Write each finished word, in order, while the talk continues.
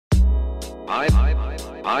High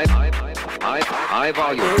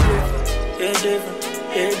volume. It's different,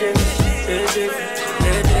 it's different, it's different,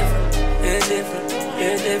 it's different, it's different,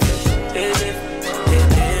 it's different, it's different, it's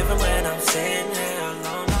different when I'm sitting here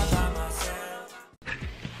alone all by myself.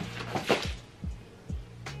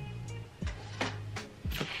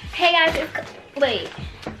 Hey guys, wait.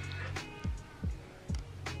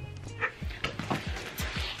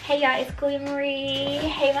 Hey y'all, it's Itskaliyahmarie.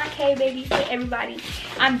 Hey my K babies, hey everybody.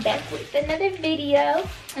 I'm back with another video,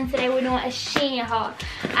 and today we're doing a SHEIN haul.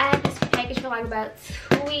 I had this package for like about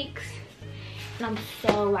 2 weeks, and I'm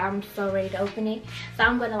so ready to open it. So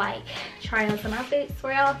I'm gonna like try on some outfits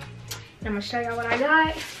for y'all, and I'm gonna show y'all what I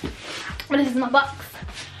got. But this is my box.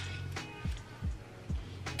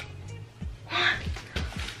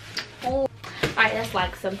 Oh, alright, that's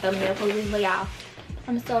like some thumbnail poses, but y'all,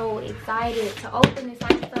 I'm so excited to open this.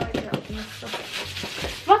 I'm so ready to open this. So,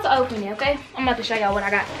 I'm about to open it, okay? I'm about to show y'all what I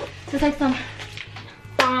got. So take some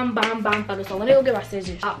bomb photos. So let me go get my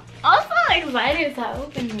scissors. Oh, I'm so excited to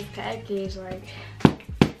open this package. Like,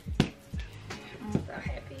 I'm so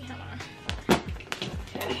happy. Hold on.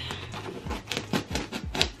 Okay.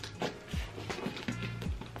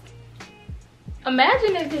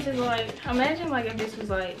 Imagine if this is like, if this was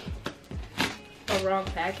like a wrong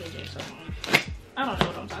package or something. I don't know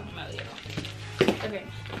what I'm talking about, y'all. Okay.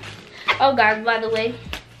 Oh guys, by the way,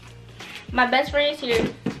 my best friend is here,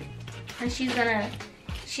 and she's gonna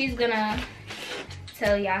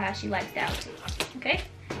tell y'all how she likes the outfit. Okay.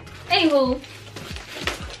 Anywho,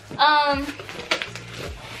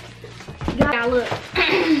 y'all look,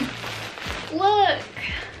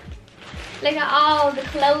 look at all the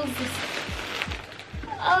clothes.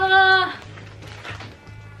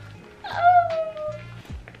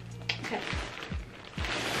 Okay.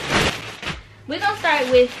 We're gonna start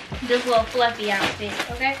with this little fluffy outfit,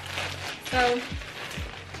 okay? So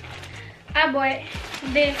I bought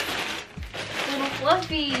this little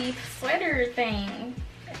fluffy sweater thing.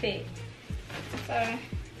 Fit. So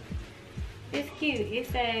it's cute. It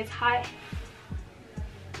says hot.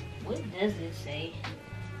 What does it say?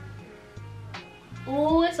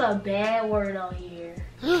 Oh, it's a bad word on here.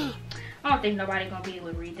 I don't think nobody gonna be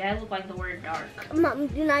able to read that. It looks like the word dark. Mom,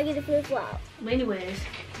 do not get a flip flop. But anyways,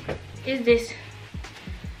 is this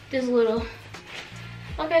little,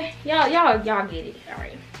 okay, y'all get it. All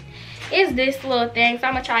right, it's this little thing, so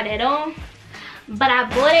I'm gonna try that on. But I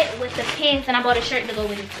bought it with the pants, and I bought a shirt to go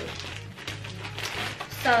with it too.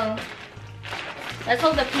 So let's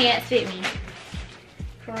hope the pants fit me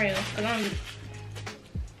for real, cause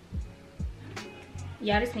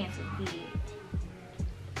y'all, this pants is big.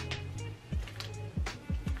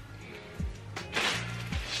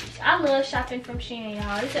 I love shopping from SHEIN,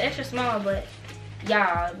 y'all. It's an extra small, but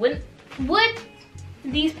y'all, what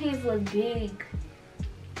these pants look big.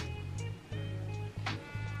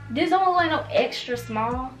 This don't look like no extra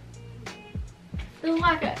small. It looks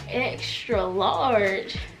like an extra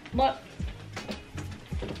large. But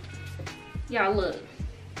y'all, look.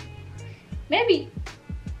 Maybe.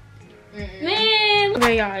 Man.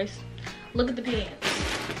 Okay, guys. Look at the pants.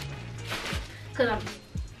 Cause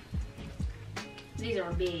these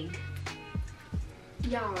are big.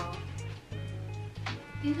 Y'all,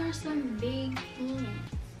 these are some big pants.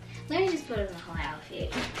 Let me just put it in the whole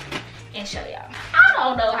outfit and show y'all. I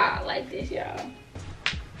don't know how I like this, y'all.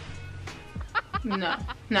 No,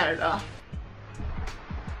 not at all.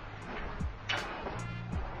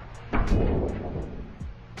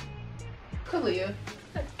 Kalia.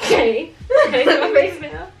 Okay. Okay, so my face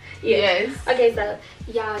now. Yeah. Yes. Okay, so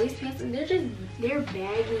y'all, these pants, they're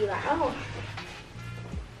baggy. Like, I don't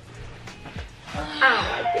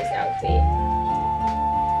like this outfit.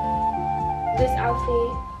 This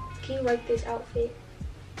outfit, can you like this outfit?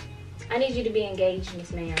 I need you to be engaged,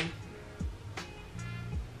 Miss Ma'am.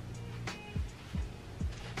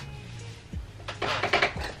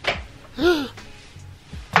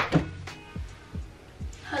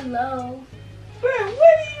 Hello. Bro,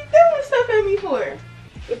 what are you throwing stuff at me for?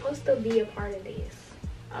 You're supposed to be a part of this.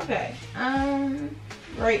 Okay.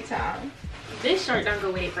 Great time. This shirt don't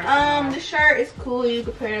go with it, first of all. The shirt is cool. You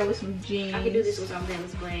can pair it with some jeans. I could do this with something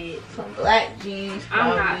else, but some black jeans.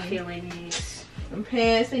 I'm not feeling this. Some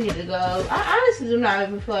pants, they need to go. I honestly do not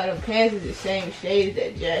even feel like the pants is the same shade as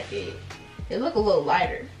that jacket. They look a little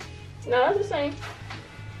lighter. No, it's the same.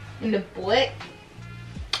 And the black,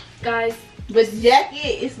 guys. But the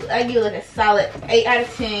jacket is, I give it like a solid 8 out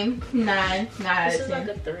of 10, 9 out of 10. This is like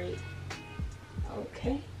a 3.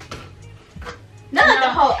 Okay. Not like the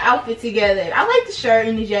whole outfit together. I like the shirt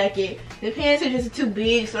and the jacket. The pants are just too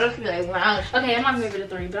big, so I don't feel like lounge. Okay, I'm not gonna give it a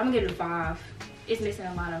 3, but I'm gonna give it a 5. It's missing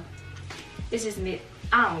a lot of. It's just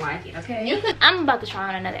I don't like it, okay? I'm about to try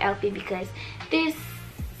on another outfit because this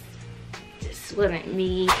wasn't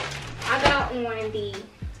me. I got on the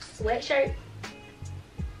sweatshirt.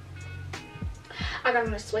 I got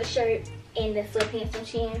on a sweatshirt and the sweatpants from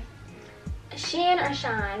SHEIN. SHEIN or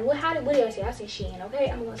SHEIN? What do y'all say? I say SHEIN, okay?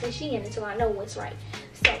 I'm gonna say SHEIN until I know what's right.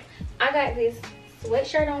 So I got this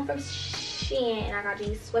sweatshirt on from SHEIN and I got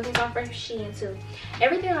these sweatpants on from SHEIN too.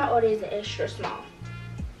 Everything I ordered is an extra small.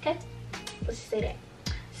 Okay? Let's just say that.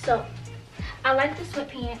 So I like the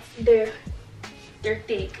sweatpants. They're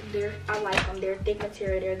thick. I like them. They're thick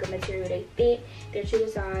material. They're good material. They're thick. They're true to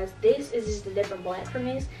size. This is just a different black from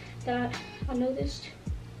this that I noticed.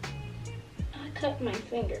 I cut my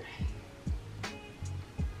finger.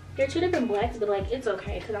 They're two different blacks, but like it's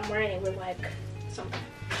okay because I'm wearing it with like something.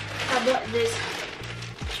 I bought this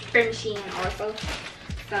from SHEIN also,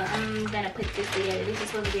 so I'm gonna put this together. This is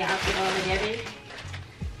supposed to be an outfit all together.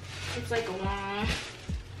 It's like a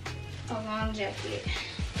long jacket.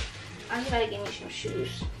 I just gotta get me some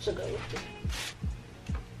shoes to go with it.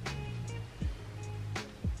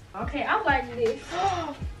 Okay, I like this.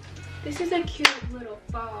 This is a cute little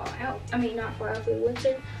fall out. I mean, not fall outfit,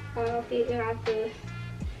 winter fall outfit. I got the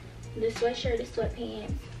sweatshirt, the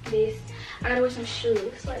sweatpants. This. I gotta wear some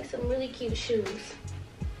shoes, like some really cute shoes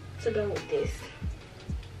to go with this.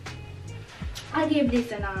 I give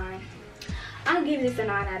this a 9. I'll give this a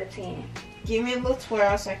 9 out of 10. Give me a little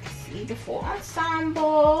twirl so I can see the full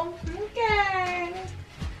ensemble. Okay.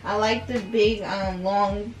 I like the big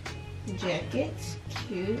long jackets.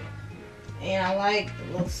 Cute. And I like the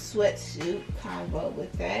little sweatsuit combo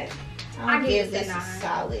with that. I'll give this a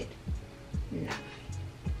solid 9.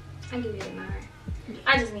 I give it a 9.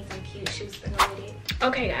 I just need some cute shoes to go with it.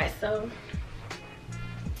 Okay guys, so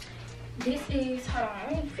this is, hold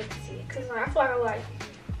on, let me fix it. Cause I feel like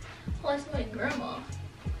somebody's grandma.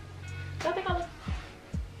 I think I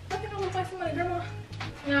look like somebody's grandma.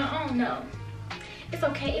 No, I don't know. It's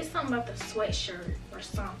okay. It's something about the sweatshirt or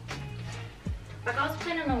something. Like I was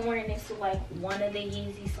planning on wearing this to like one of the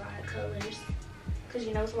Yeezy slide colors. Cause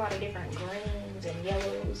you know it's a lot of different greens and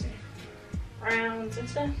yellows and browns and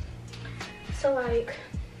stuff. So like,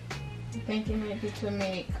 I think it might be too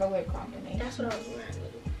many color combinations. That's what I was wearing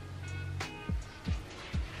with it.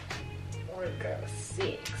 Or go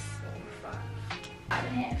 6 or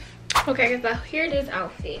 5.5. Okay, so here's this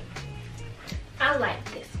outfit. I like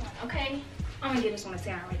this one, okay? I'm gonna give this one a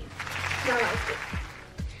 10 already. I like it.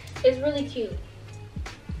 It's really cute.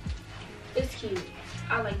 It's cute.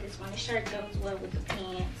 I like this one. The shirt goes well with the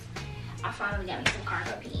pants. I finally got me some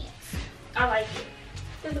cargo pants. I like it.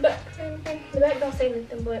 This is the back. The back don't say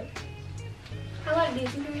nothing, but I like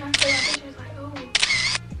this. You can see my pictures like, oh.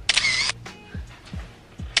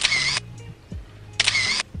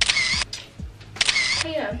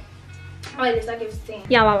 Yeah. I like this. I give it a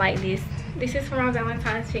 10. Y'all, I like this. This is from my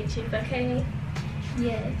Valentine's pictures, okay?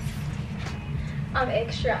 Yes. I'm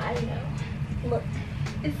extra, I know. Look.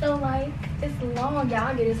 It's so like, it's long. Y'all,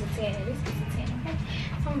 I'll give this a 10. This is a 10, okay?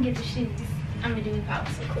 So I'm gonna get the shoes. I'm gonna do the pop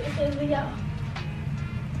so quick for this video.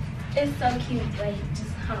 It's so cute. Wait,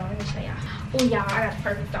 just hold on, let me show y'all. Oh, y'all, I got the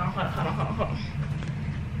perfect song. Hold on.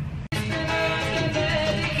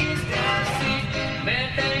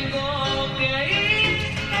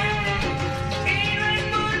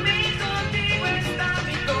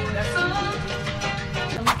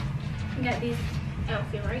 Got this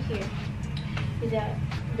outfit right here. Is that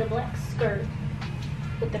the black skirt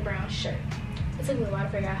with the brown shirt. It took me a while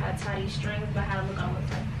to figure out how to tie these strings, but how to look on the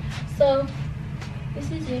side. So this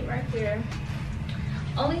is it right here.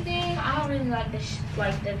 Only thing I don't really like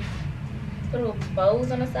the little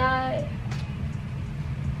bows on the side.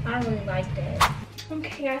 I don't really like that.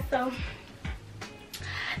 Okay guys, so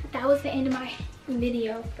that was the end of my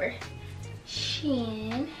video for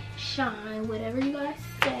SHEIN, SHEIN, whatever you guys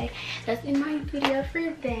say. That's in my video for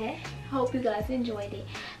that. Hope you guys enjoyed it.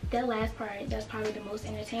 That last part, that's probably the most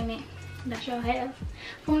entertainment that y'all have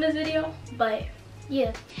from this video. But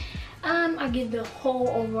yeah, I give the whole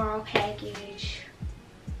overall package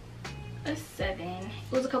a 7. It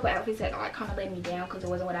was a couple outfits that like kind of let me down because it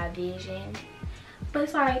wasn't what I envisioned. But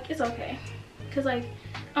it's like, it's okay. Cause like,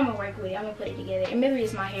 I'm gonna work with it. I'm gonna put it together. And maybe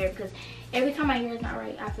it's my hair because every time my hair is not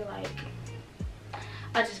right, I feel like,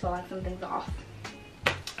 I just feel like something's off.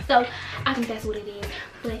 So I think that's what it is.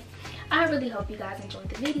 But I really hope you guys enjoyed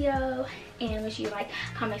the video. And make sure you like,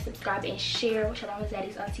 comment, subscribe, and share with your mamas,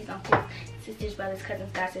 daddies, aunties, uncles, sisters, brothers,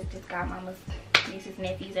 cousins, god sisters, godmamas, nieces,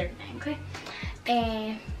 nephews, everything, okay?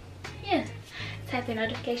 And yeah, tap the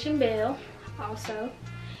notification bell also.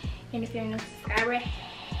 And if you're a new subscriber,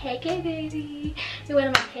 hey K baby, you're one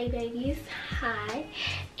of my K babies. Hi.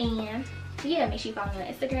 And yeah, make sure you follow me on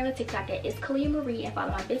Instagram and TikTok at Itskaliyahmarie, and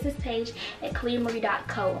follow my business page at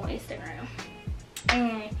kaliyahmarie.co on Instagram.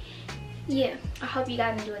 And yeah, I hope you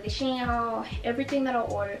guys enjoyed the SHEIN haul. Everything that I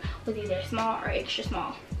ordered was either small or extra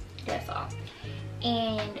small. That's all.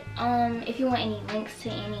 And if you want any links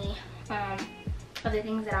to any of the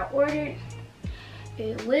things that I ordered,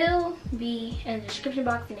 it will be in the description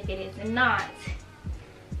box. And if it is not,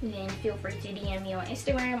 then feel free to DM me on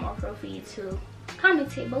Instagram, or feel free to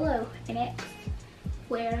comment it below and ask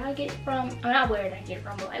where did I get it from. Or not where did I get it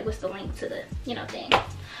from, but like what's the link to the, you know, thing.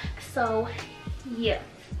 So yeah,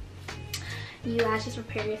 you guys just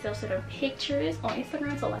prepare yourselves for the pictures on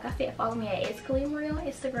Instagram. So like I said, follow me at Itskaliyahmarie on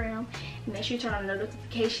Instagram. And make sure you turn on the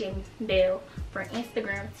notification bell for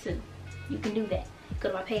Instagram too. You can do that. Go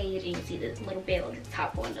to my page and you can see the little bell at the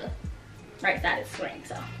top on the right side of the screen.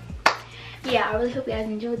 So yeah, I really hope you guys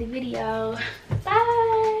enjoyed the video.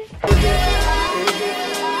 Bye.